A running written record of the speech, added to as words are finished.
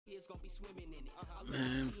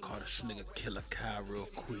Man, call this nigga Killer Kai real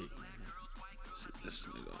quick. See this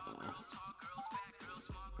nigga on.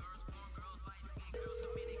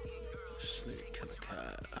 This nigga Killer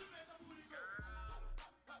Kai.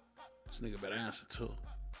 This nigga better answer too.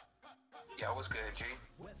 Yo, what's good, G?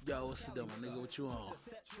 Yo, what's up, my nigga? What you on?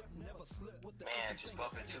 Man, just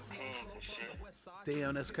bumping 2 Kings and shit.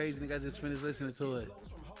 Damn, that's crazy. Nigga, I just finished listening to it.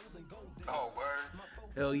 Oh, word?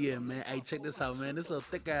 Hell yeah, man. Hey, check this out, man. This little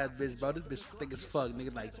thick ass bitch, bro. This bitch thick as fuck,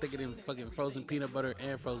 nigga. Like thicker than fucking frozen peanut butter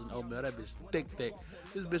and frozen oatmeal. That bitch thick.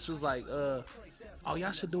 This bitch was like, oh,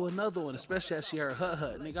 y'all should do another one, especially as she heard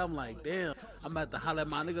hut. Nigga, I'm like, damn, I'm about to holler at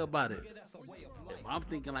my nigga about it. I'm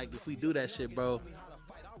thinking like if we do that shit, bro,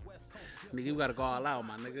 nigga, we gotta go all out,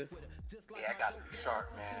 my nigga. Yeah, I gotta be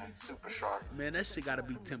sharp, man. Super sharp. Man, that shit gotta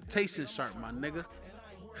be temptation sharp, my nigga.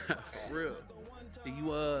 For real. Are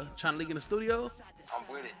you trying to link in the studio?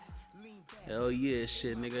 I'm with it. Hell yeah,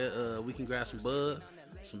 shit, nigga. We can grab some bud,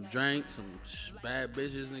 some drinks, some bad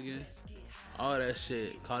bitches, nigga. All that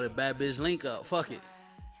shit. Call it Bad Bish Link Up. Fuck it.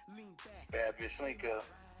 It's Bad Bish Link Up.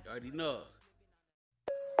 You already know.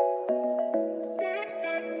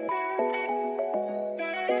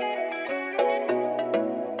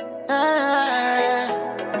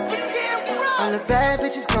 All the bad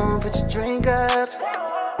bitches gon' put your drink up.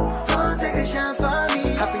 Gon' take a shot for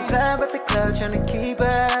me. Hopping club at the club, tryna keep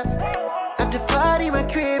up. After party, my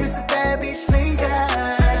crib is a Bad Bish Link Up.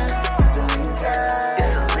 It's a link up.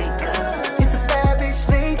 It's a link up. It's a Bad Bish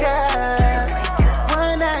Link Up.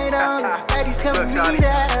 One night on, baddies come meet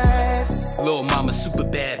us. Lil' mama super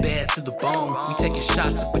bad, bad to the bone. We taking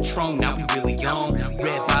shots of Patron, now we really on.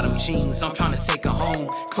 Red bottom jeans, I'm tryna take her home.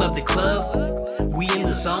 Club to club, we in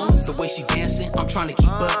the zone. The way she dancing, I'm tryna keep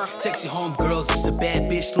up. Sexy home girls, it's a Bad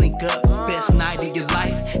Bish Link Up. Best night of your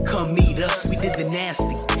life, come meet us. We did the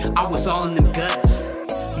nasty, I was all in them guts.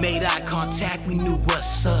 Made eye contact, we knew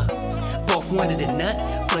what's up. Both wanted a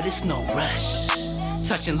nut, but it's no rush.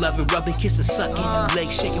 Touching, loving, rubbing, kissing, sucking,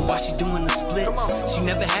 legs shaking while she doing the splits. She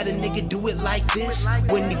never had a nigga do it like this.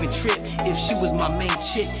 Wouldn't even trip if she was my main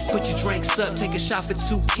chick. Put your drinks up, take a shot for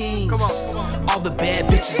 2 Kings. All the bad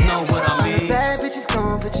bitches know what I mean. Bad bitches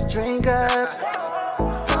gon' put your drink up.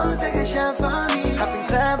 Gon' take a shot for me. Hopping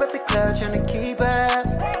club at the club, tryna keep up.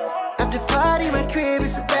 After party, my crib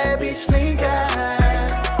is a Bad Bish Link Up.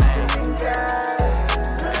 It's a link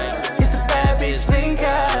up. It's a Bad Bish Link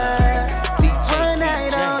Up.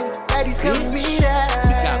 We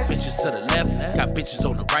got bitches to the left, got bitches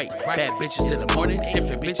on the right. Bad bitches in the morning,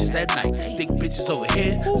 different bitches at night. Thick bitches over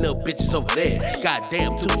here, little bitches over there.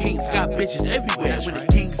 Goddamn, 2 Kings got bitches everywhere. When the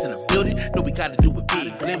Kings in the building, know we gotta do it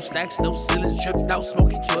big. Blimp stacks, no ceilings, tripped out,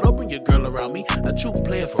 smoking killed. Don't bring your girl around me, a true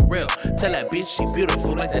player for real. Tell that bitch she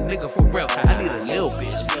beautiful like that nigga for real. I need a little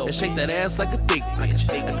bitch, and shake that ass like a thick bitch.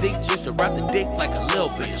 A thick just to wrap the dick like a little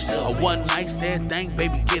bitch. A one night stand thing,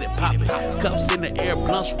 baby, get it poppin'. Cups in the air,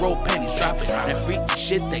 blunts roll, panties dropping. That freaky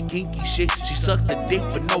shit, that kinky shit. She suck the dick,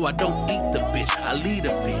 but no, I don't eat the bitch. I lead a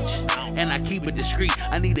bitch, and I keep it discreet.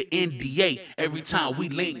 I need an NDA every time we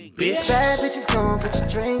link, bitch. Bad bitches gon' put your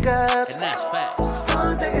drink up, and that's facts.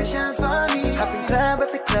 Gon' take a shot for me. Hopping club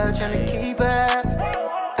at the club, tryna keep up.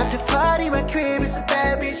 After party, my crib is a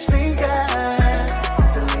Bad Bish Link Up.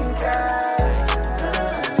 It's a link up.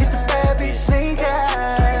 It's a Bad Bish Link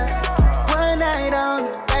Up. One night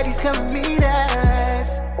on, baddies come meet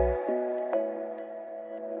us.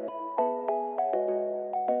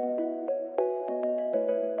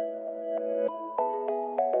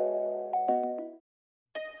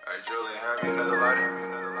 Alright, Julian, have me another lighter?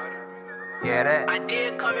 Yeah, that. I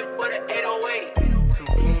did come in for the 808. 2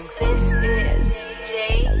 Kings. This is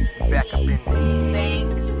Jayy. Back up in there.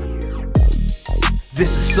 Banks.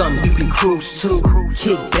 This is something you can cruise to.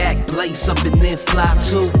 Kick back, blaze up and then fly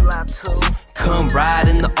to. Come ride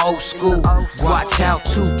in the old school. Watch out,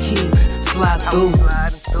 2 Kings slide through.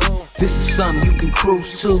 This is something you can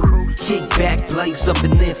cruise to. Kick back, blaze up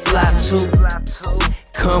and then fly to.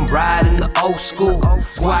 Come ride in the old school.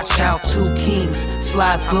 Watch out, 2 Kings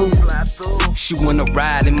slide through. She wanna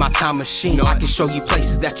ride in my time machine. I can show you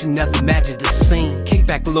places that you never imagined to see. Kick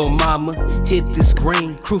back, little mama, hit this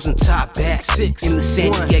green. Cruising top back, 6 in the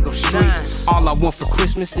San Diego streets. All I want for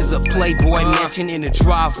Christmas is a Playboy mansion in a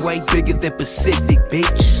driveway bigger than Pacific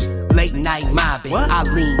Beach. Late night mobbing, I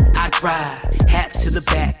lean, I drive. Hat to the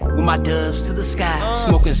back, with my doves to the sky.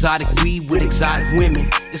 Smoke exotic weed with exotic women.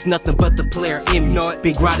 It's nothing but the player in me.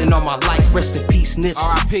 Been grinding all my life, rest in peace, Nip.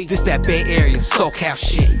 R.I.P. This that Bay Area, SoCal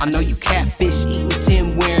shit. I know you catfish, eating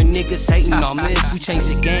Tim wearing niggas hating on this. We changed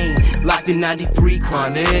the game, locked in 93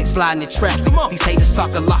 chronic. Sliding in traffic, these haters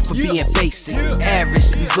talk a lot for being basic.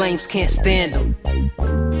 Average, these lames can't stand them.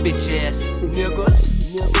 bitch ass niggas.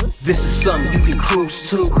 This is something you can cruise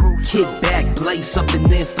to. Kick back, blaze something,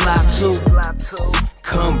 then fly to.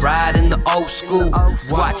 Come ride in the old school.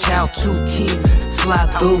 Watch out, 2 kings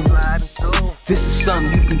slide through. This is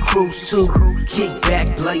something you can cruise to. Kick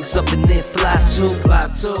back, blaze up and then fly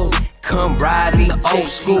to. Come ride in the old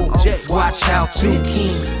school. Watch out, 2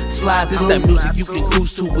 kings slide through. This that music you can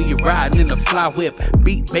cruise to when you're riding in the fly whip.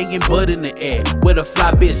 Beat banging, butt in the air. With a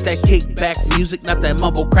fly bitch, that kick back music, not that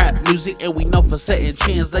mumble crap music. And we know for setting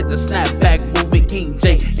trends like the snapback movement. King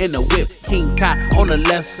Jay in the whip, King Kai on the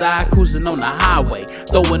left side, cruising on the highway,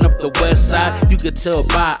 throwing up the west side. You can tell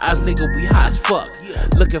by eyes, nigga, we high as fuck.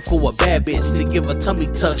 Looking for a bad bitch to give a tummy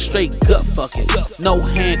tuck, straight gut fucking, no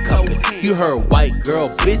handcuffing. You heard white girl,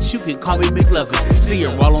 bitch, you can call me McLovin. See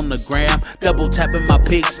her all on the gram, double tapping my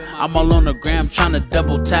pics. I'm all on the gram, tryna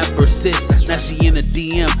double tap her sis. Now she in the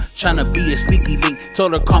DM, tryna be a sneaky link.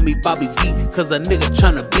 Told her call me Bobby V, cause a nigga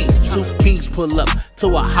tryna beat. 2 kings pull up to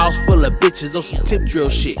a house full of bitches on some tip drill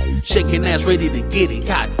shit, shaking ass ready to get it,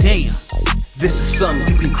 god damn. This is something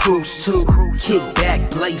you can cruise to. Kick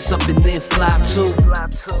back, blaze up and then fly to.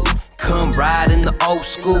 Come ride in the old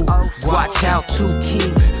school. Watch out, 2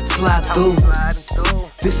 kings slide through.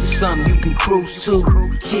 This is something you can cruise to.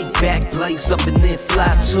 Kick back, blaze up and then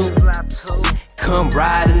fly to. Come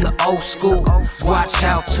ride in the old school. Watch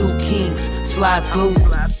out, 2 kings slide through.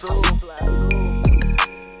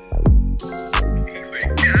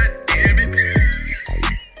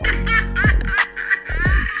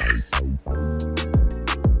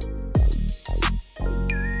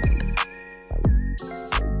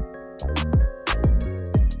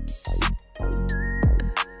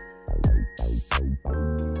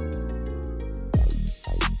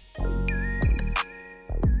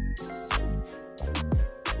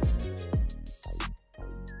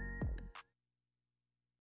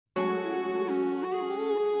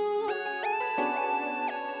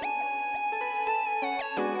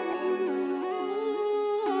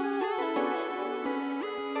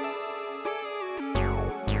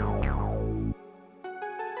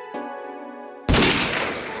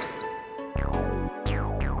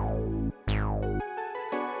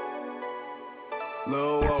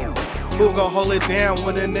 Who gon' hold it down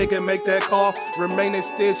when a nigga make that call? Remaining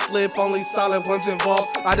stitch, slip, only solid ones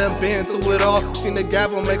involved. I done been through it all, seen the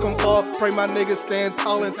gavel make them fall. Pray my niggas stand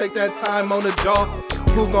tall and take that time on the jaw.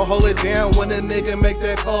 Who gon' hold it down when a nigga make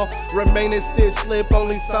that call? Remaining stitch, slip,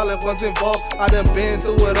 only solid ones involved. I done been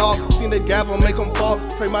through it all, seen the gavel make them fall.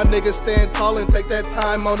 Pray my niggas stand tall and take that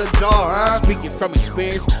time on the jaw, Speaking from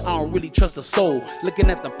experience, I don't really trust a soul.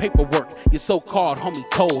 Looking at the paperwork, your so-called homie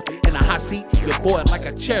told. In a hot seat, your boy like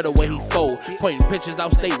a chair the way he fold. Pointing pictures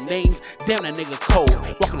out, stating names, damn that nigga cold.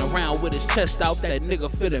 Walking around with his chest out, that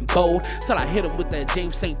nigga feeling bold. Till I hit him with that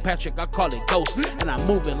James St. Patrick, I call it ghost. And I'm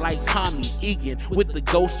moving like Tommy Egan with the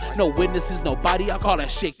ghost. No witnesses, nobody, I call that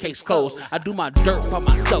shit case closed. I do my dirt by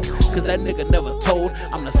myself, cause that nigga never told.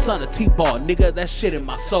 I'm the son of T-Ball, nigga, that shit in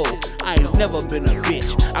my soul. I ain't never been a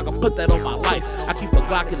bitch, I can put that on my life. I keep a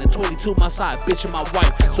Glock in the 22, my side bitch and my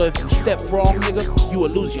wife. So if you step wrong, nigga, you will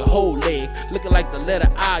lose your whole leg. Looking like the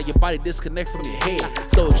letter I, your body disconnect from your head.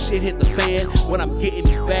 So if shit hit the fan, when I'm getting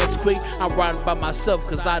these bags quick, I'm riding by myself,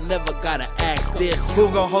 cause I never gotta ask this.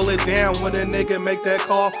 Who gon' hold it down when a nigga make that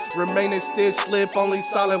call? Remaining stitch, slip, only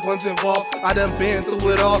solid ones involved. I done been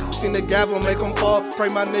through it all, seen the gavel make them fall. Pray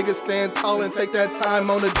my niggas stand tall and take that time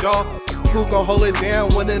on the jaw. Who gon' hold it down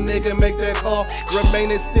when a nigga make that call?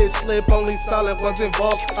 Remaining stitch, slip, only solid ones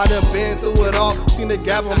involved. I done been through it all, seen the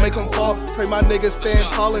gavel make them fall. Pray my niggas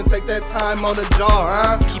stand tall and take that time on the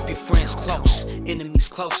jaw, Keep your friends close, enemies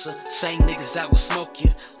closer. Same niggas that will smoke you.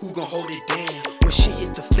 Who gon' hold it down when shit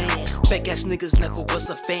hit the fan? Fake ass niggas never was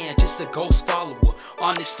a fan, just a ghost follower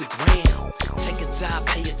on Instagram. Take a dive,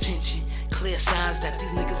 pay attention. Clear signs that these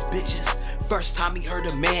niggas bitches. First time he heard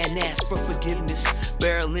a man ask for forgiveness.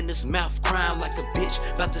 Barrel in his mouth, crying like a bitch.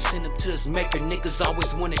 About to send him to his maker. Niggas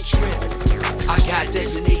always wanna trip. I got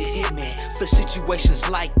designated hitman for situations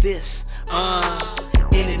like this.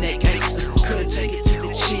 Internet gangster, couldn't take it to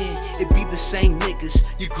the chin. It be the same niggas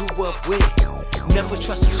you grew up with. Never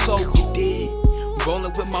trust a soul, you did.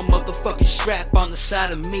 Rolling with my motherfucking strap on the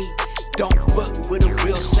side of me. Don't fuck with a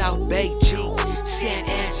real South Bay G. San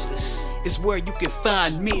Angeles is where you can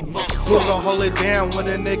find me, motherfucker. Who gon' hold it down when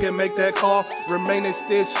a nigga make that call? Remaining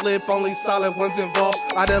stitch, slip, only solid ones involved.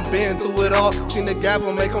 I done been through it all, seen the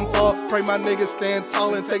gavel make them fall. Pray my niggas stand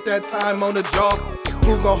tall and take that time on the jaw.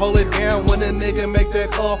 Who gon' hold it down when a nigga make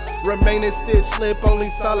that call? Remaining stitch slip, only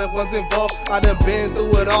solid ones involved. I done been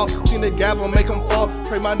through it all, seen the gavel make them fall.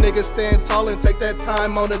 Pray my niggas stand tall and take that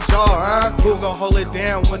time on the jaw, huh? Who gon' hold it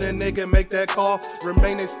down when a nigga make that call?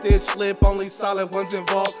 Remaining stitch slip, only solid ones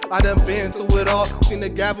involved. I done been through it all, seen the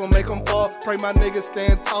gavel make them fall. Pray my niggas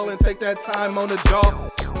stand tall and take that time on the jaw.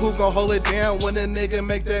 Who gon' hold it down when a nigga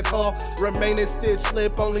make that call? Remaining stitch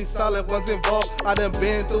slip, only solid ones involved. I done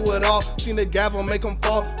been through it all, seen the gavel make them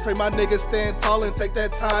fall. Pray my niggas stand tall and take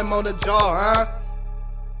that time on the jaw, huh?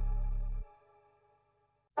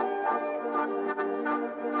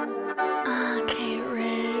 Okay,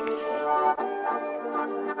 Riggs.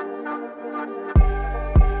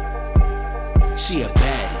 She a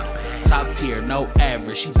baddie, top tier, no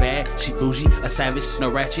average. She bad, she bougie, a savage, no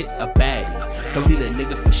ratchet, a baddie. Don't need a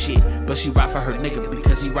nigga for shit, but she ride for her nigga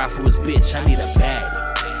because he ride for his bitch. I need a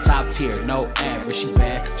baddie, top tier, no average. She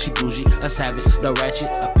bad, she bougie, a savage, no ratchet,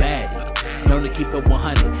 a baddie. Known to keep it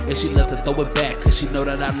 100, if she love to throw it back, cause she know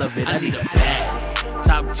that I love it. I need a baddie,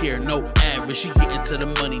 top tier, no average. She getting to the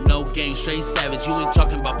money, no game, straight savage. You ain't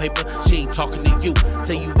talking about paper, she ain't talking to you.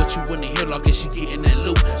 Tell you what you wanna hear, long as she getting that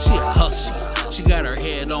loot. She a hustler. She got her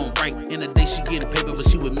head on right. In the day she getting paper, but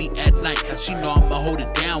she with me at night. She know I'ma hold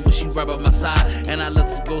it down when she right by my side. And I love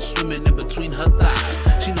to go swimming in between her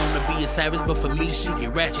thighs. She known to be a savage, but for me she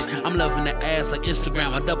get ratchet. I'm loving the ass like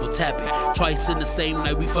Instagram, I double tap it. Twice in the same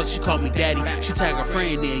night we fuck, she call me daddy. She tag her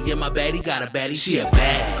friend in, yeah my baddie got a baddie. She a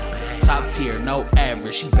baddie, top tier, no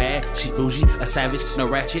average. She bad, she bougie, a savage, no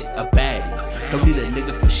ratchet, a baddie. Don't need a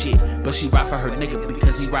nigga for shit, but she ride for her nigga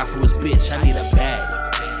because he ride for his bitch. I need a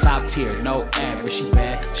baddie, top tier, no average. She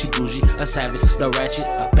bad, she bougie, a savage, no ratchet,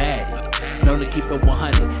 a baddie. Known to keep it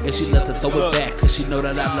 100, if she love to throw it back, cause she know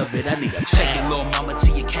that I love it. I need a Shake it, little mama,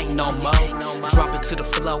 till you can't no more. Drop it to the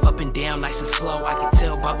flow, up and down, nice and slow. I can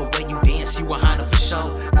tell by the way you dance, you a Honda for show.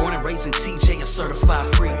 Born and raised in TJ, a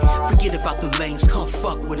certified free. Forget about the lames, come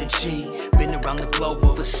fuck with a G. Been around the globe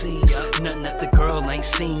overseas, nothing that the girl ain't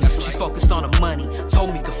seen. She's focused on the money,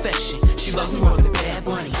 told me confession. She loves me more than Bad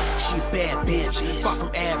Bunny. She a bad bitch, far from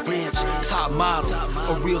average. Top model,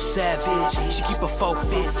 a real savage. She keep a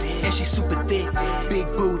 4'5", and she super thick, big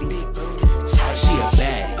booty. She a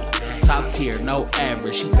baddie, top tier, no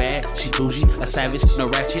average. She bad, she bougie, a savage, no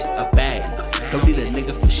ratchet, a baddie. Don't need a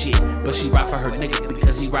nigga for shit, but she ride for her nigga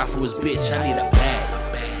because he ride for his bitch. I need a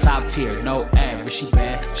baddie, top tier, no average. She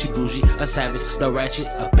bad, she bougie, a savage, no ratchet,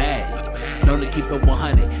 a baddie. Known to keep it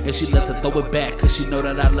 100, if she love to throw it back, cause she know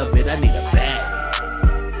that I love it. I need a baddie.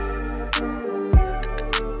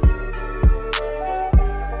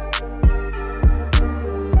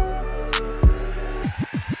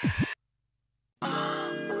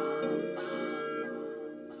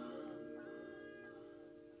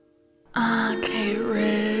 Okay,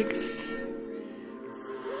 Riggs.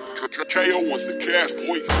 KO wants the cash,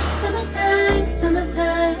 boy. Summertime,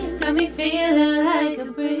 summertime, got me feeling like a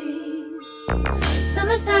breeze.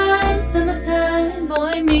 Summertime, summertime,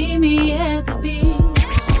 boy, meet me at the beach.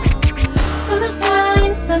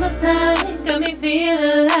 Summertime, summertime, got me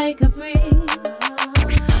feeling like a breeze.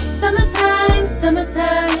 Summertime,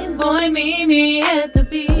 summertime, boy, meet me at the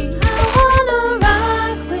beach. I wanna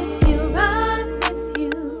rock with you,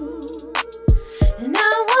 and I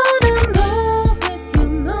wanna move with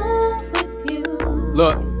you.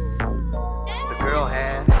 Look, the girl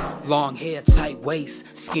had long hair, tight waist,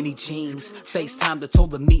 skinny jeans. FaceTime to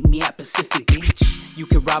told her meet me at Pacific Beach. You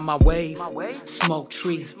can ride my wave, smoke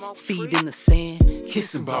tree, feet in the sand,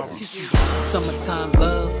 kissing bubbles. Summertime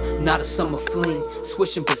love, not a summer fling.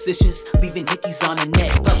 Switching positions, leaving hickeys on her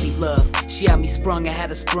neck. Puppy love, she had me sprung, I had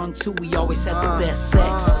her sprung too. We always had the best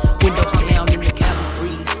sex. Windows down in the Cali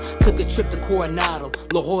breeze. Took a trip to Coronado,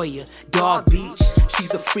 La Jolla, Dog Beach.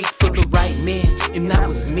 She's a freak for the right man, and that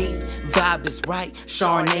was me. Vibe is right,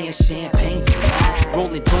 Chardonnay and champagne tonight.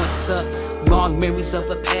 Rolling joints up, long memories of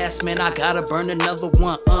the past. Man, I gotta burn another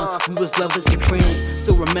one. We was lovers and friends.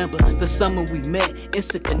 Still remember the summer we met.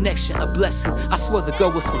 Instant connection, a blessing. I swear the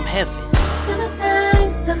girl was from heaven.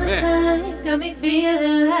 Summertime, summertime, got me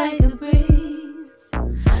feeling like a breeze.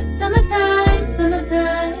 Summertime,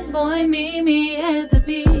 summertime, boy, meet me at the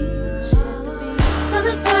beach.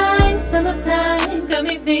 Summertime, summertime, got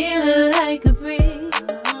me feeling like a breeze.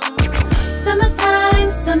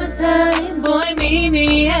 Summertime, summertime, boy, meet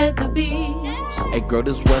me at the beach. Hey girl,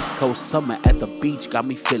 this West Coast summer at the beach got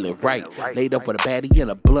me feeling right. Laid up with a baddie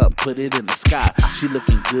and a blunt, put it in the sky. She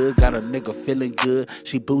looking good, got a nigga feeling good.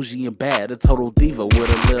 She bougie and bad, a total diva with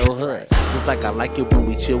a little hood. Just like I like it when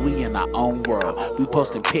we chill, we in our own world. We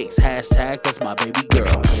posting pics, hashtag that's my baby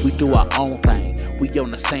girl. We do our own thing, we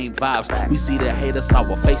on the same vibes. We see the haters,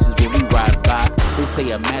 our faces when we ride by. They say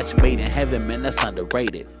a match made in heaven, man, that's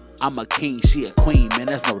underrated. I'm a king, she a queen, man,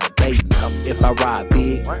 that's no debating. If I ride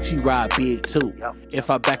big, she ride big too. If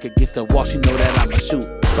I back against the wall, she know that I'ma shoot.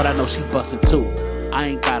 But I know she bustin' too. I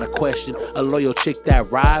ain't got a question. A loyal chick that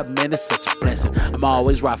ride, man, it's such a blessing. I'm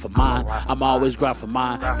always ride for mine. I'm always grind for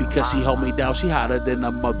mine. Because she hold me down, she hotter than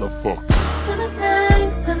a motherfucker.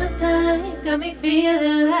 Summertime, summertime, got me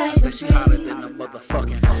feeling like I say she hotter than a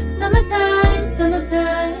motherfucking. Summertime,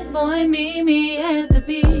 summertime, boy, meet me at the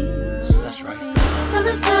beach. That's right.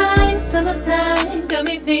 Summertime, summertime, got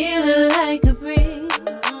me feeling like a breeze.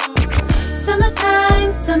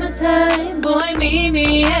 Summertime, summertime, boy, meet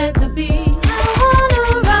me at the beach. I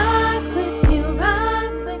wanna rock with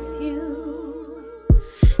you,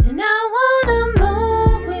 and I wanna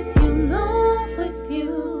move with you.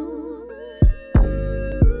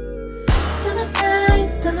 Summertime,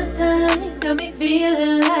 summertime, got me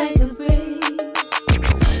feeling like a breeze.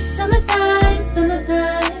 Summertime,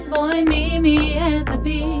 summertime, boy, meet me at the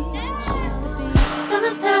beach.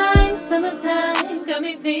 Summertime, summertime, got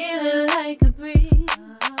me feeling like a breeze.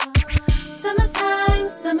 Summertime,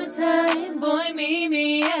 summertime, boy, meet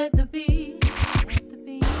me at the beach.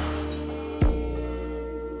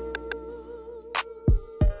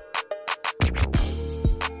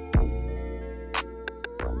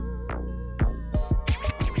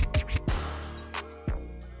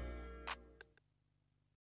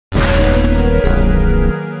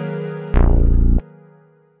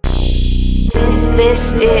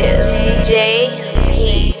 This is Jayy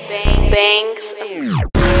Bangs.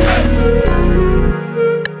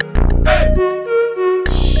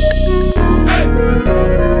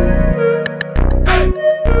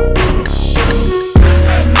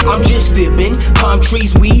 I'm just dipping, palm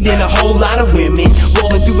trees, weed, and a whole lot of women.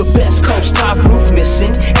 Rolling through the best coast, top roof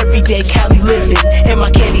missing. Everyday Cali living, and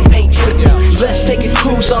my candy paint tripping. Let's take a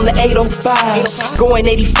cruise on the 805, going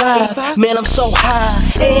 85. Man, I'm so high,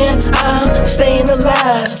 and I'm staying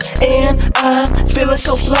alive, and I'm feeling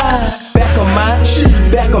so fly. Back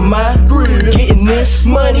on my grill, getting this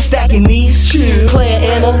money, stacking these, playing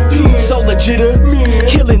Anna, so legit,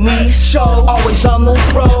 killing these shows. Always on the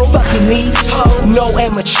road, fucking these hoes. No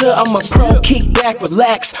amateur, I'm a pro. Kick back,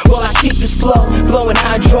 relax while I kick this flow. Blowing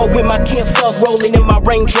hydro with my kinfolk, rolling in my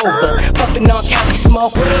Range Rover, puffing on Cali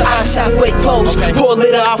smoke. Eyes halfway closed, pour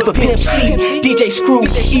litter off a Pimp C. DJ Screw,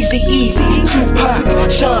 Easy,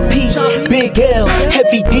 Tupac, Sean P, Big L,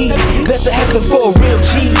 Heavy D. That's a heaven for a real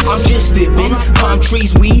G. I'm just dipping, palm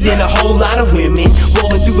trees, weed, and a whole lot of women.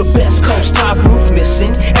 Rolling through the best coast, top roof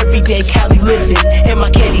missing. Everyday Cali living, and my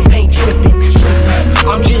candy paint tripping.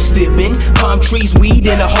 I'm just dipping, palm trees, weed,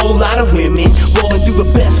 and a whole lot of women. Rolling through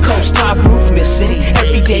the best coast, top roof missing.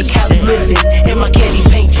 Everyday Cali living, and my candy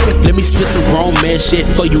paint tripping. Let me spit some grown man shit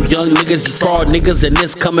for you young niggas, you fraud niggas, and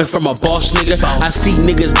this coming from a boss nigga. I see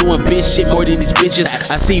niggas doing bitch shit more than these bitches.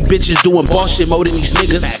 I see bitches doing boss shit more than these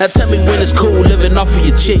niggas. Now tell me when it's cool living off of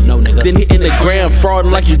your chick. Then hitting the gram,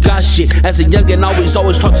 frauding like you got shit. As a youngin', always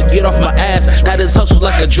taught to get off my ass. Now this hustle's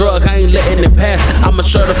like a drug, I ain't letting it pass. I'm a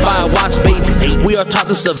certified watch baby. We are taught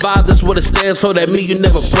to survive, that's what it stands for. That mean you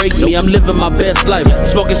never break me. I'm living my best life,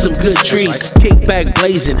 smoking some good trees, kick back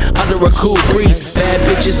blazing under a cool breeze. Bad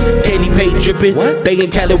bitches, candy paint dripping. Begging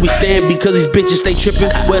Cali we stand because these bitches stay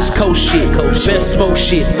tripping. West Coast shit, best smoke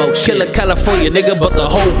shit. Killer California nigga, but the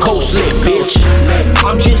whole coast lit, bitch.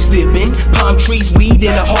 I'm just dipping, palm trees, weed,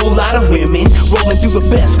 and a whole lot of women. Rolling through the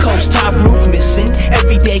best coast, top roof missing.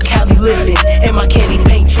 Everyday Cali living, and my candy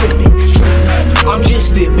paint tripping. I'm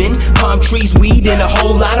just dipping, palm trees, weed, and a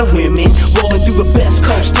whole lot of women. Rolling through the best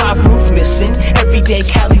coast, top roof missing. Everyday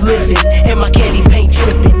Cali living, and my candy paint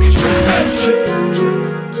tripping.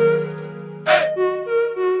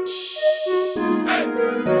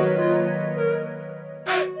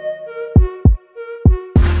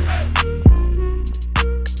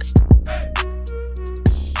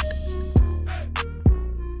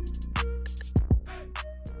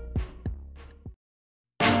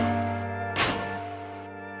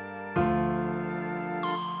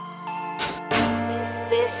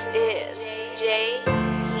 This is Jayy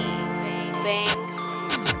Bangs.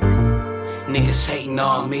 Niggas hating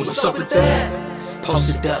on me. What's up with that?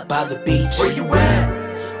 Posted up by the beach. Where you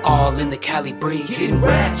at? All in the Cali breeze. Getting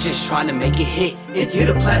racks. Just trying to make it hit and get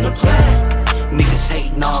a platinum plaque. Niggas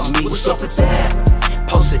hating on me. What's up with that?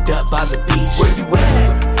 Posted up by the beach. Where you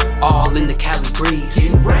at? All in the Cali breeze.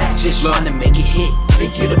 Getting racks. Just trying to make it hit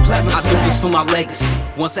and get a platinum. I do this for my legacy,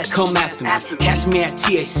 ones that come after me. Catch me at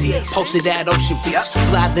THC, posted at Ocean Beach.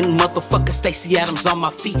 Fly then motherfucker Stacey Adams on my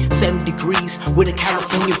feet. 70 degrees with a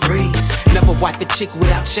California breeze. Never wipe a chick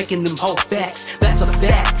without checking them whole facts. That's a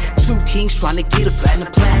fact. Two kings trying to get a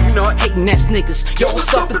platinum plaque. You know it, hating ass niggas. Yo,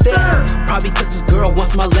 what's up with that? Probably cause this girl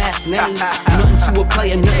wants my last name. Nothing to a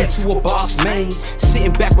player, nothing to a boss man.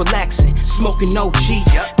 Sitting back relaxing, smoking OG.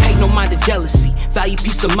 Pay no mind to jealousy. Value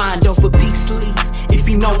peace of mind over peace leave. If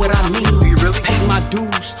you know what I mean. Pay my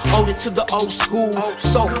dues, owed it to the old school.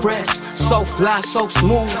 So fresh, so fly, so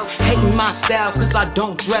smooth. Hating my style cause I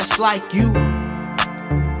don't dress like you.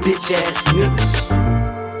 Bitch ass niggas.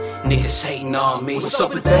 Niggas hating on me. What's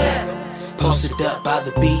up with that? Posted up by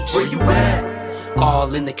the beach. Where you at?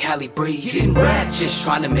 All in the Cali breeze. Getting rap, just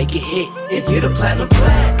trying to make it hit and get a platinum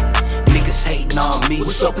plaque. Niggas hating on me.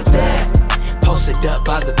 What's up with that? Posted up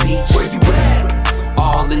by the beach. Where you at?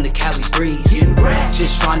 All in the Cali breeze. Getting rap,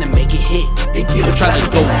 just trying to make it hit and get I'm trying to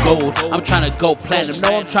go gold, I'm trying to go platinum.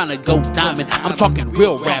 No, I'm trying to go diamond. I'm talking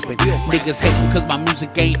real rapping. Niggas hating cause my music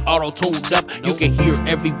ain't auto-tuned up. You can hear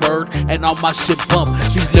every word and all my shit bump.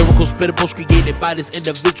 These lyrical spittables created by this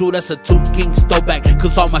individual. That's a Two Kings throwback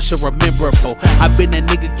cause all my shit rememberable. I've been a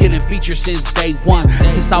nigga killing features since day one.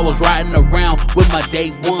 Since I was riding around with my day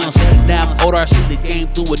ones. Now I'm older, I see the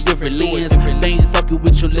game through a different lens. They ain't fucking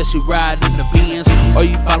with you unless you ride in the Benz. Or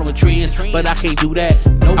you following trends, but I can't do that.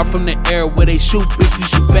 I'm from the era where they shoot, bitch, you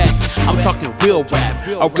shoot back. I'm talking real rap,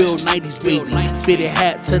 a real 90s baby. Fitted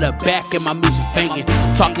hat to the back and my music banging.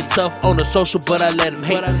 Talking tough on the social, but I let them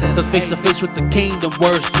hate. Cause face to face with the king, the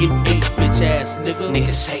words getting ate, bitch ass nigga.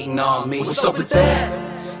 Niggas hating on me. What's up with that?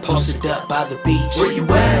 Posted up by the beach. Where you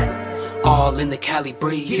at? All in the Cali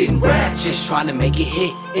breeze. Getting rap, just trying to make it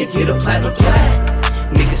hit and get a platinum plaque.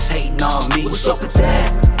 Niggas hating on me. What's up with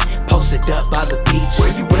that? Posted up by the beach.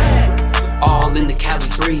 Where you at? All in the Cali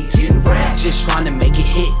breeze. Getting rap, just trying to make it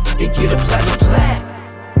hit and get a platinum plaque.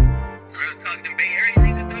 Real talk, them Bay Area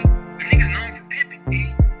niggas though, them niggas known for pimping.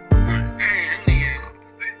 Hey, them niggas.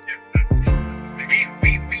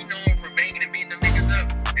 We known for banging and beating them niggas up,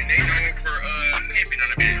 and they known for pimping on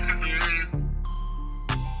the bitch.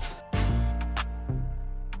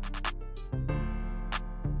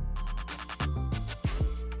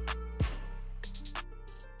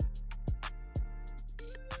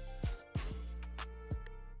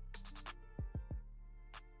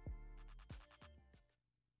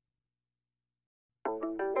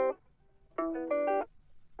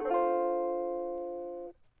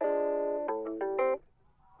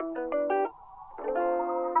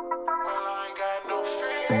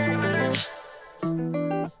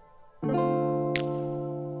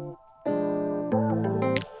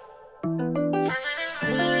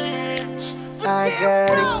 I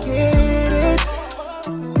gotta get it.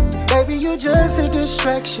 Baby, you just a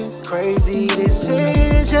distraction. Crazy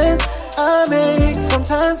decisions I make,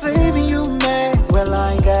 sometimes leaving you mad. Well,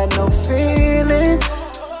 I ain't got no feelings.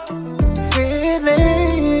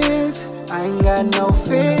 Feelings, I ain't got no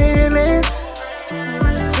feelings.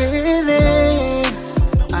 Feelings,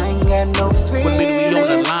 I ain't got no feelings. Women, we on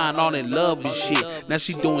the line, all in love and shit. Now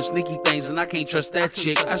she doing sneaky things and I can't trust that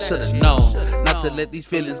chick. I should've known not to let these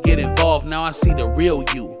feelings get involved. Now I see the real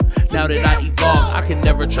you. Now that I evolved, I can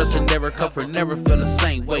never trust her, never comfort, never feel the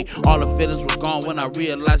same way. All the feelings were gone when I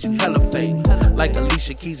realized you hella fake. Like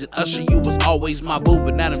Alicia Keys and Usher, you was always my boo.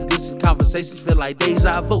 But now them distant conversations feel like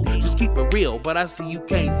deja vu. Just keep it real, but I see you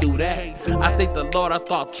can't do that. I thank the Lord I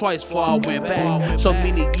thought twice before I went back. So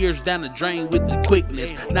many years down the drain with the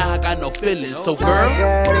quickness. Now I got no feelings, so girl, I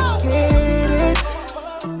gotta get it.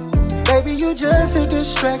 Baby, you just a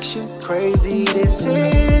distraction. Crazy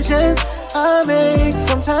decisions I make,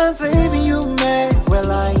 sometimes leaving you mad.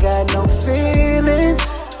 Well, I ain't got no feelings.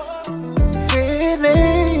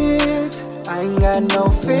 Feelings, I ain't got no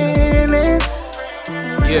feelings.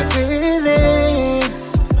 Yeah.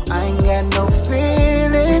 Feelings, I ain't got no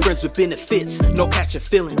feelings. Friends with benefits, no catching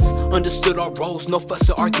feelings. Understood our roles, no fuss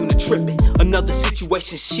or arguing or tripping. Another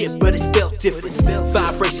situation shit, but it felt different.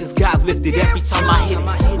 Vibrations got lifted every time I hit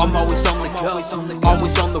it. I'm always on the go,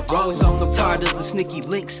 always on the road. Tired of the sneaky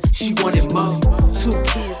links, she wanted more. 2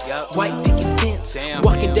 kids, white picket fence.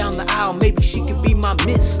 Walking down the aisle, maybe she could be my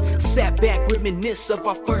miss. Sat back, reminisce of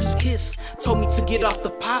our first kiss. Told me to get off the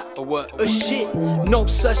pot, or what? Shit, no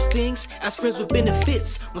such things as friends with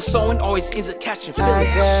benefits. When someone always ends up catching feelings.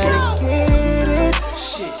 I gotta get it.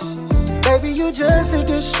 Shit. Baby, you just a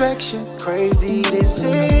distraction. Crazy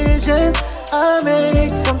decisions I make,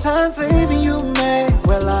 sometimes leaving you mad.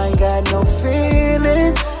 Well, I ain't got no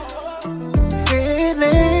feelings.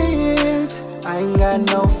 Feelings, I ain't got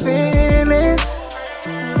no feelings.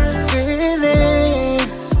 Feelings,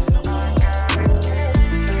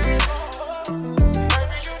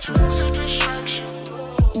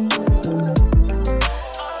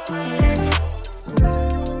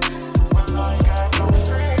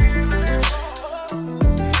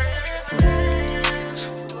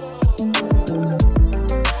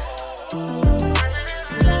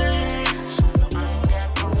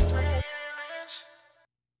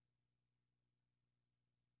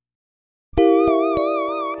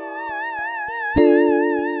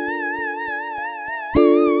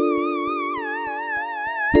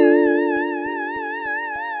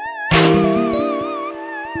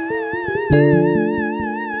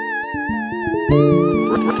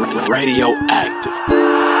 Radioactive.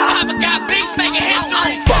 Papa got beats making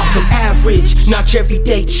history. Far from average, not your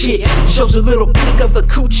everyday chick. Shows a little peek of a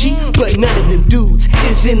coochie, but none of them dudes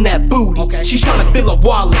is in that booty. She's trying to fill a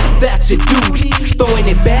wallet, that's a duty. Throwing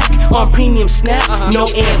it back on premium snap, no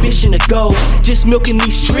ambition to goals. Just milking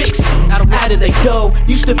these tricks out of the dough.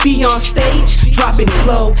 Used to be on stage, dropping it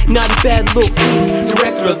low. Naughty bad little freak,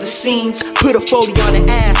 director of the scenes. Put a 40 on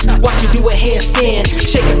the ass, watch her do a handstand.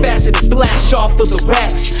 Shake it faster than flash off of the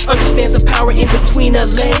racks. Understands the power in between her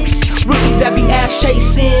legs. Rookies that be ass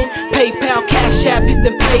chasing, PayPal, Cash App, hit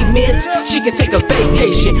them payments. She can take a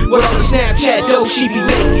vacation with all the Snapchat dough she be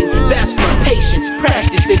making. That's for patience,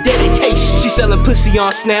 practice, and dedication. She selling pussy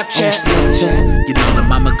on Snapchat. You know the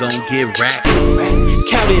mama gon' get racks.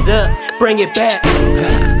 Count it up, bring it back.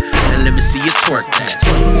 And let me see you twerk that.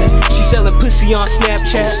 She selling pussy on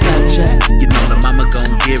Snapchat. You know the mama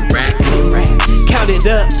gon' get racks. Count it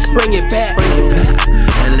up, bring it back.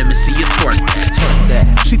 And let me see you twerk that.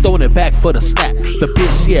 She throwing it back for the snap. The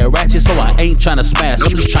bitch, yeah, ratchet, so I ain't tryna smash.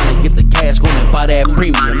 I'm just trying to get the cash, go and buy that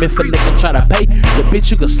premium. If a nigga try to pay, the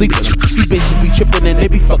bitch you can sleep with him. See bitches be tripping and they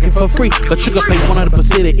be fucking for free, but you can pay 100%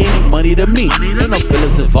 of any money to me. Ain't no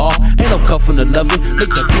feelings involved, ain't no cuffing to loving.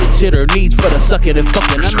 Make the bitch hit her needs for the sucking and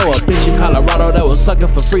fucking. I know a bitch in Colorado that was sucking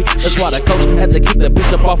for free. That's why the coach had to kick the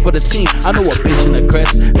bitch up off of the team. I know a bitch in the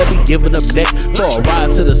crest that be giving up neck for a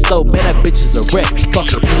ride to the stove. Man, that bitch is a wreck. Fuck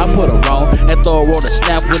it, I put her on and throw her on the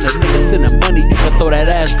snap. When the nigga send the money, you can throw that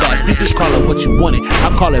ass back. You can call it what you want it,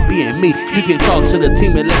 I call it being me. You can talk to the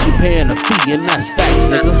team unless you paying a fee, and that's facts,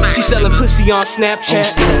 nigga. She selling pussy on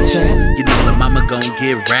Snapchat. You know the mama gon'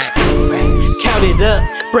 get racks. Count it up,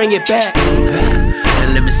 bring it back.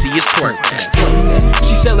 And let me see you twerk that.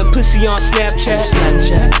 She selling pussy on Snapchat.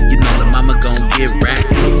 You know the mama gon' get racks.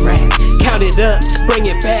 Count it up, bring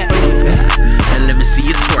it back. And let me see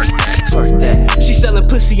you twerk that. She selling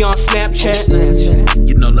pussy on Snapchat.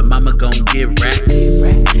 You know the mama gon' get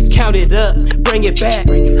racks. Count it up, bring it back.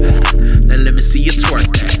 Now let me see you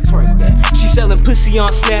twerk that. She selling pussy on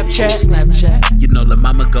Snapchat. You know the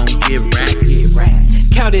mama gon' get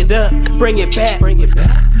racks. Count it up, bring it back.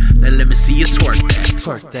 Now let me see you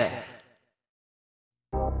twerk that.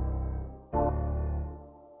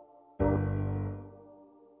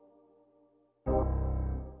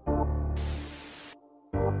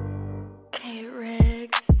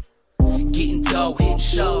 Getting dough, hitting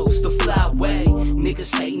shows, the flyway.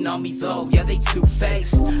 Niggas hating on me though, yeah, they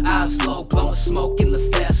two-faced. Eyes low, blowing smoke in the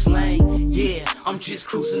fast lane. Yeah, I'm just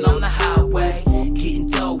cruising on the highway. Getting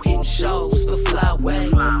dough, hitting shows, the flyway.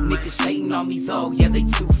 Niggas hating on me though, yeah, they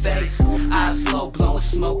two-faced. Eyes low, blowing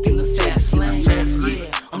smoke in the fast lane. Yeah,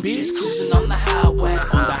 I'm just cruising on the highway.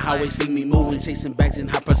 On the highway, see me moving, chasing backs in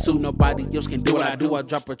hot pursuit. Nobody else can do what I do. I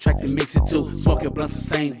drop a track and mix it too. Smoking blunts the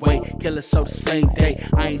same way, killer show the same day.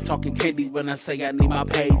 I ain't talking candy when I say I need my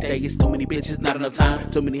payday. It's too many bitches, not enough time.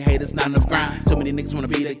 Too many haters, not enough grind. Too many niggas wanna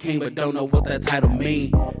be the king, but don't know what that title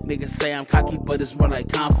mean. Niggas say I'm cocky, but it's more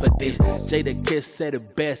like confidence. Jay the Kiss said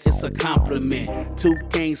it best, it's a compliment. 2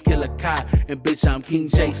 kings, kill a cop, and bitch I'm King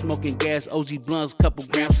Jay. Smoking gas, OG blunts, couple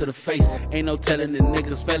grams to the face. Ain't no telling the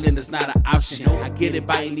niggas failing, it's not an option. I get it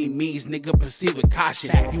by any means, nigga, proceed with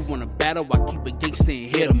caution. You wanna battle, I keep it gangsta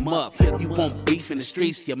and hit 'em up. You want beef in the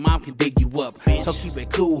streets, your mom can dig you up. So keep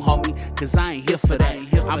it cool, homie, cause I ain't here for that.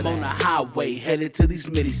 I'm on the highway, headed to these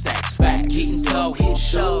midi stacks, facts. Getting dough, hit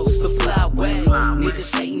shows, the flyway.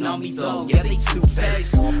 Niggas hating on me though, yeah, they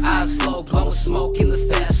two-faced. Eyes low, blowing smoke in the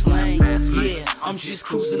fast lane. Yeah, I'm just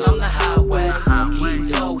cruising on the highway. Getting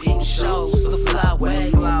dough, hitting shows, the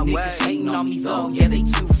flyway. Niggas hating on me though, yeah, they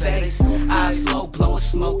two-faced. Eyes low, blowing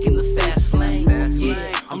smoke in the fast lane.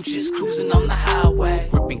 Yeah, I'm just cruising on the highway.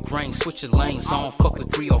 Ripping grain, switching lanes, I don't fuck with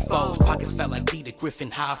 304s. Pockets felt like Peter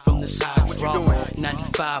Griffin, high from the side draw.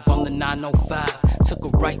 95 on the 905, took a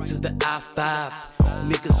right to the I-5.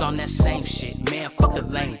 Niggas on that same shit, man, fuck the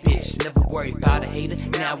lame bitch. Never worried about a hater,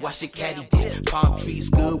 now watch the caddy dip. Palm trees,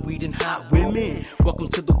 good weed and hot women. Welcome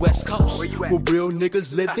to the West Coast, where real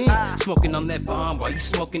niggas living. Smoking on that bomb while you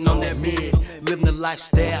smoking on that mid. Living the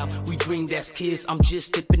lifestyle we dreamed as kids. I'm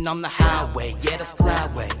just dipping on the highway, yeah, the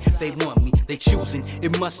flyway. They want me, they choosing,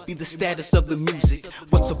 it must be the status of the music.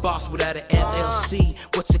 What's a boss without an LLC?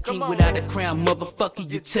 What's a king without a crown?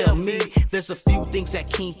 Motherfucker, you tell me. There's a few things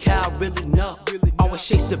that King Kyle really know. Always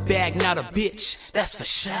chase a bag, not a bitch, that's for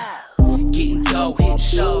sure. Getting dough, hitting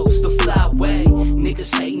shows, the flyway.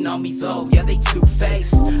 Niggas hating on me though, yeah, they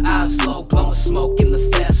two-faced. Eyes low, blowing smoke in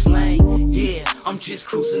the fast lane. Yeah, I'm just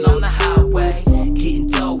cruising on the highway. Getting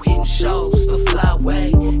dough, hitting shows, the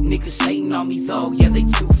flyway. Niggas hating on me though, yeah, they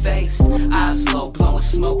two-faced. Eyes low, blowing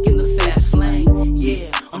smoke in the fast lane. Yeah,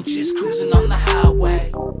 I'm just cruising on the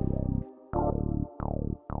highway.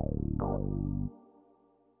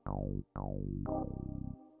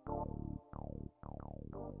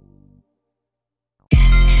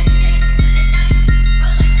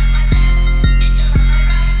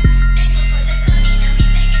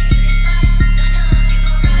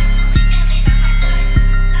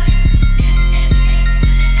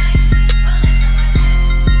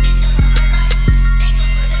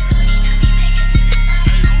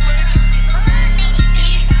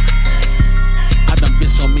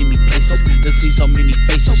 See so many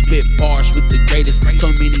faces, spit bars with the greatest.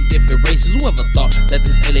 So many different races. Whoever thought that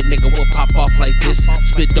this LA nigga would pop off like this?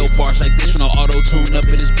 Spit dope bars like this with no auto-tune up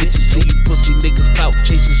in his bitches. To you pussy niggas clout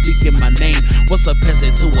chasing, speaking my name. What's a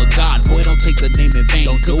peasant to a god? Boy, don't take the name in vain.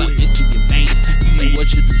 Cause I into your veins, give you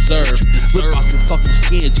what you deserve. Rip off your fucking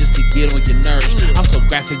skin just to get on your nerves. I'm so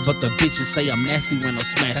graphic, but the bitches say I'm nasty when I'm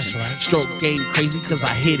smashing. Stroke game crazy cause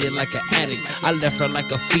I hit it like an addict. I left her like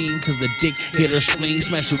a fiend cause the dick hit her spleen.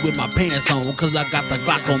 Smash it with my pants on cause I got the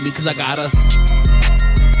Glock on me, cause I got a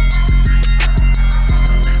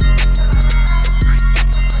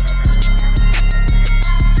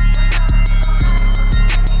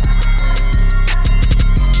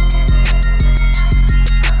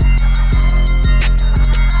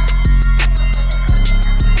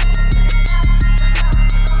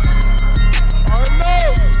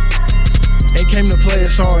Ain't came to play,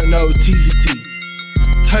 it's R&O, TZT.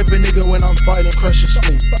 Type of nigga when I'm fighting, crush your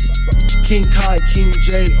spleen. King Kai, King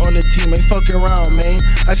Jayy on the team, ain't fucking around, man.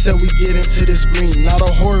 I said we get into this green. Not a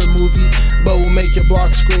horror movie, but we'll make your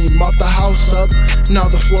block scream. Mop the house up, now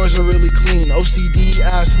the floors are really clean. OCD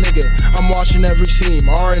ass nigga, I'm watching every scene.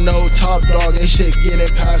 R&O, top dog, ain't shit getting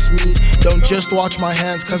past me. Don't just watch my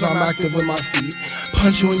hands, cause I'm active with my feet.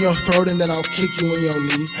 Punch you in your throat and then I'll kick you in your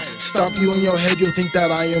knee. Stop you in your head, you'll think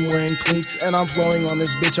that I am wearing cleats. And I'm flowing on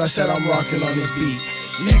this bitch, I said I'm rocking on this beat.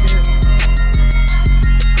 Nigga.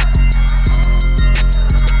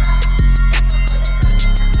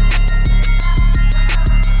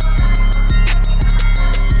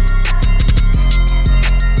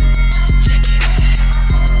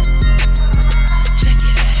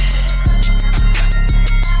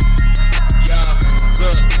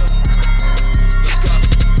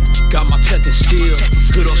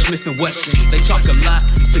 Good old Smith & Wesson. They talk a lot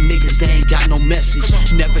for niggas, they ain't got no message.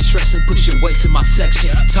 Never stressing, pushing weight to my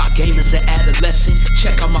section. Top game as an adolescent.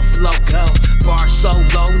 Check how my flow go. Bar so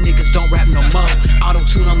low, niggas don't rap no more.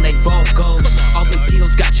 Auto-tune on they vocals. All the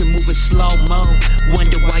pills got you moving slow-mo.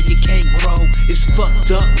 Wonder why you can't grow. It's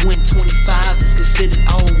fucked up when 25 is considered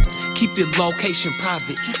old. Keep your location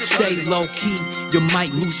private, stay low-key, you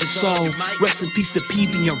might lose your soul. Rest in peace to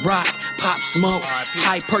PB and Rock, Pop Smoke.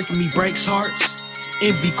 Hypergamy breaks hearts,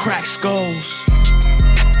 envy cracks skulls.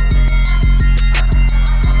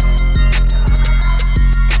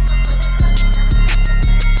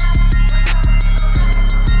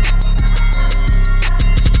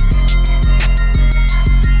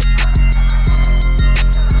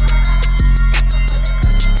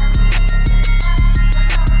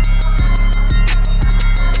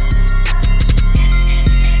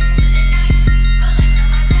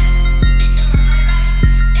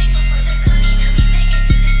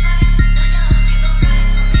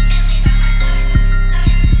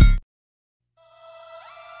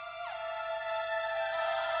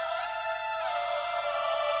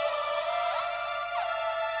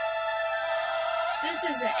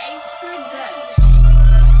 This is the Ace Production.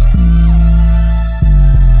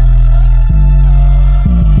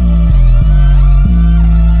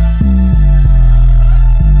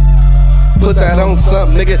 Put that on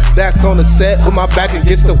something, nigga, that's on the set. With my back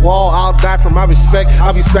against the wall, I'll die for my respect.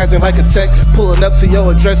 I'll be spazzing like a tech, pulling up to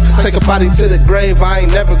your address. Take a body to the grave, I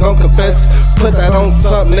ain't never gon' confess. Put that on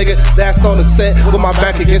something, nigga, that's on the set. With my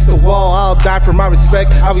back against the wall, I'll die for my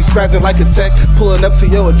respect. I'll be spazzing like a tech, pulling up to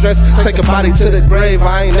your address. Take a body to the grave,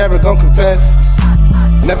 I ain't never gon' confess.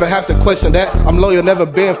 Never have to question that, I'm loyal, never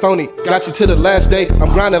been phony. Got you to the last day,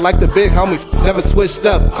 I'm grinding like the big homies. Never switched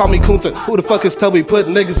up, call me Kunta. Who the fuck is Toby? Put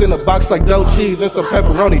niggas in a box like dough cheese and some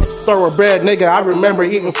pepperoni. Thoroughbred nigga, I remember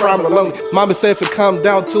eating fried bologna. Mama said if it come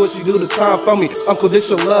down to it, she do the time for me. Uncle dish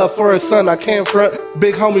your love for his son, I can't front.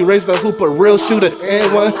 Big homie raised a hooper, real shooter,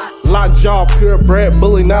 and one. Lockjaw, purebred,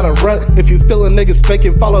 bully, not a run. If you feelin' niggas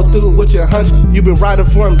faking, follow through with your hunch. You been riding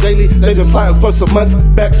for him daily, they been plotting for some months.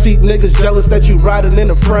 Backseat niggas jealous that you riding in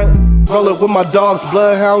the front. Rollin' with my dogs,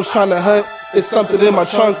 bloodhounds trying to hunt. It's something in my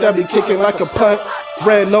trunk that be kicking like a punt.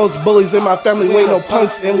 Red nose bullies in my family, we ain't no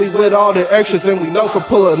punks. And we with all the extras and we know for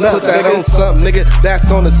pulling up. Put that on something, nigga,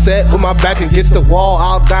 that's on the set. With my back against the wall,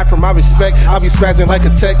 I'll die for my respect. I'll be spazzing like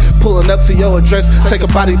a tech, pulling up to your address. Take a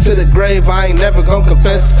body to the grave, I ain't never gon'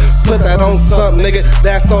 confess. Put that on something, nigga,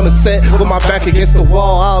 that's on the set. With my back against the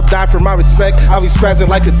wall, I'll die for my respect. I'll be spazzing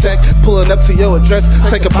like a tech, pulling up to your address.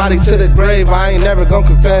 Take a body to the grave, I ain't never gon'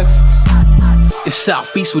 confess. It's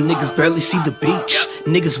Southeast where niggas barely see the beach.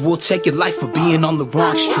 Niggas will take your life for being on the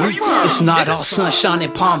wrong street. It's not all sunshine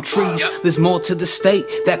and palm trees. There's more to the state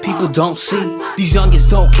that people don't see. These youngins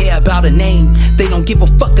don't care about a name. They don't give a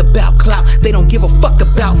fuck about clout. They don't give a fuck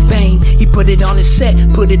about fame. He put it on his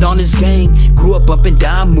set, put it on his game. Grew up up and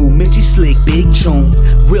down movement, G slick, big tune.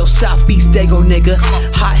 Real Southeast Dago nigga.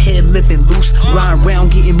 Hot head living loose. Riding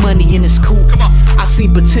around getting money in his coupe. I see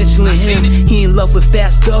potential in him. He in love with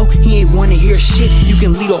fast dough. He ain't wanna hear shit. You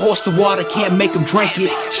can lead a horse to water, can't make him drink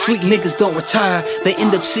it. Street niggas don't retire. They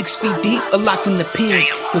end up 6 feet deep or locked in the pen.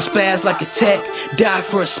 He'll spaz like a tech, die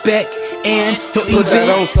for a spec. And he'll put that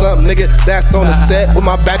on something, nigga, that's on the set. With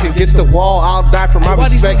my back against the wall, I'll die for my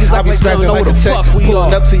respect. I'll be spazzing like a tech,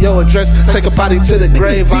 pulling up to your address. Take a body to the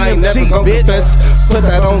grave, I ain't never gon' confess. Put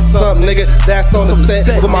that on something, nigga, that's on the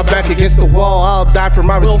set. With my back against the wall, I'll die for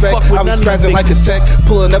my respect. I'll be spazzing like a tech,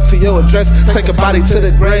 pulling up to your address. Take a body to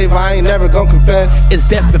the grave, I ain't never gon' confess. It's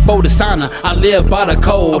death before dishonor, I live by the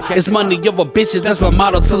code. It's money over bitches, that's my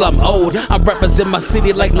motto till I'm old. I'm representing my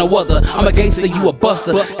city like no other. I'm a gangster, you a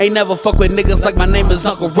buster. Ain't never fuck with niggas like my name is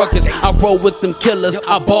Uncle Ruckus. I roll with them killers,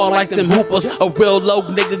 I ball like them hoopers. A real low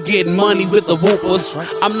nigga getting money with the whoopers.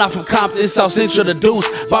 I'm not from Compton, South Central the Deuce.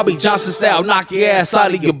 Bobby Johnson style, knock your ass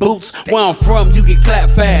out of your boots. Where I'm from, you get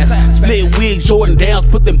clapped fast. Split wigs, Jordan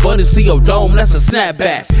Downs, put them bunnies to your dome, that's a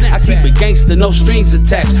snapback. I keep it gangster, no strings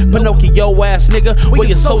attached. Pinocchio ass nigga, where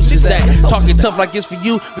your soldiers at? Talking tough like it's for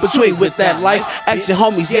you, but you ain't with that life. Ask your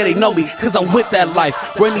homies, yeah they know me, cause I'm with that life.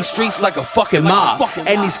 Run these streets like a fucking mob.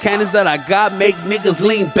 And these cannons that I got make niggas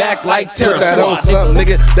lean back like terror squad. Put that on something,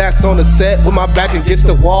 nigga, that's on the set. With my back against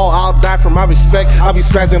the wall, I'll die for my respect. I'll be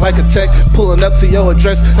spazzing like a tech, pulling up to your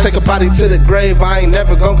address. Take a body to the grave, I ain't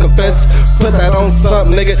never gon' confess. Put that on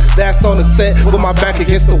something, nigga, that's on the set. With my back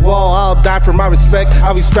against the wall, I'll die for my respect.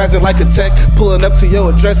 I'll be spazzing like a tech, pulling up to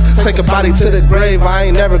your address. Take a body to the grave, I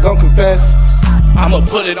ain't never gon' confess. I'ma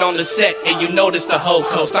put it on the set and you notice the whole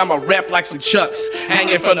coast. I'ma rap like some chucks,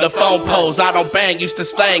 hanging from the phone poles. I don't bang, used to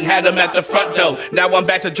slang, had them at the front door. Now I'm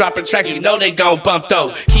back to dropping tracks, you know they gon' bump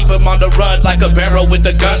though. Keep them on the run like a barrel with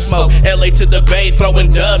the gun smoke. LA to the Bay,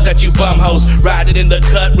 throwing dubs at you bum hoes. Riding in the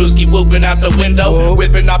cut, Rooski whooping out the window.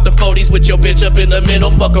 Whipping off the 40s with your bitch up in the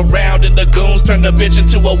middle. Fuck around in the goons, turn the bitch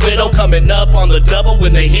into a widow. Coming up on the double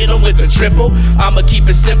when they hit them with the triple. I'ma keep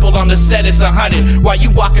it simple on the set, it's 100. While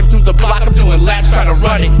you walking through the block, I'm doing laps trying to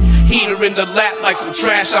run it. Heater in the lap like some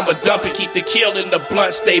trash, I'ma dump it. Keep the kill in the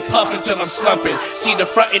blunt, stay puffin' till I'm slumping. See the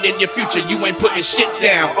frontin' in your future, you ain't putting shit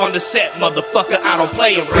down. On the set, motherfucker, I don't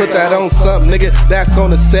play around. Put that on something, nigga, that's on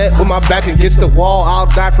the set. With my back against the wall, I'll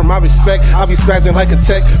die for my respect. I'll be spazzing like a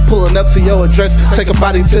tech, pulling up to your address. Take a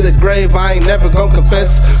body to the grave, I ain't never gon'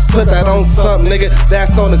 confess. Put that on something, nigga,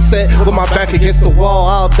 that's on the set. With my back against the wall,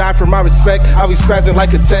 I'll die for my respect. I'll be spazzing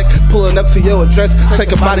like a tech, pulling up to your address.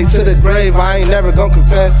 Take a body to the grave, I ain't never gon'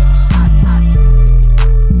 confess.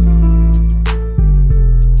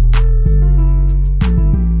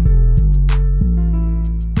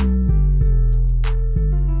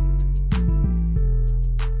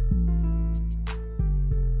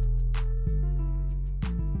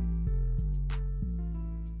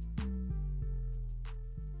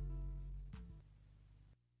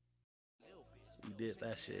 We did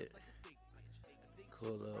that shit.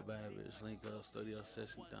 Cool little Bad Bish Link Up, studio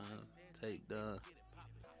session done, tape done.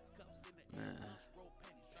 Man,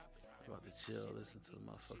 about to chill, listen to the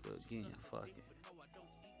motherfucker again. Fuck it.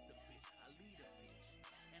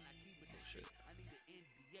 Oh, shit.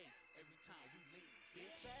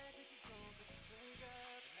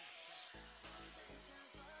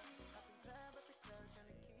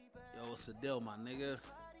 Yo, what's the deal, my nigga?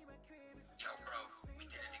 Yo, bro, we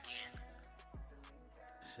did it again.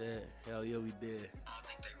 Shit, hell yeah, we did. I don't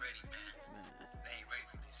think they ready, man. They ain't ready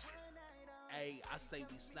for this shit. Hey, I say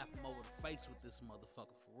we slap him over the face with this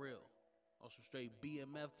motherfucker for real. On some straight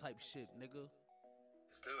BMF type shit, nigga.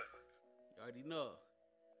 Let's do it. You already know.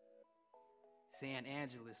 San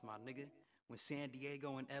Angeles, my nigga. When San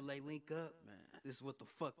Diego and LA link up, Man. this is what the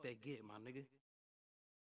fuck they get, my nigga.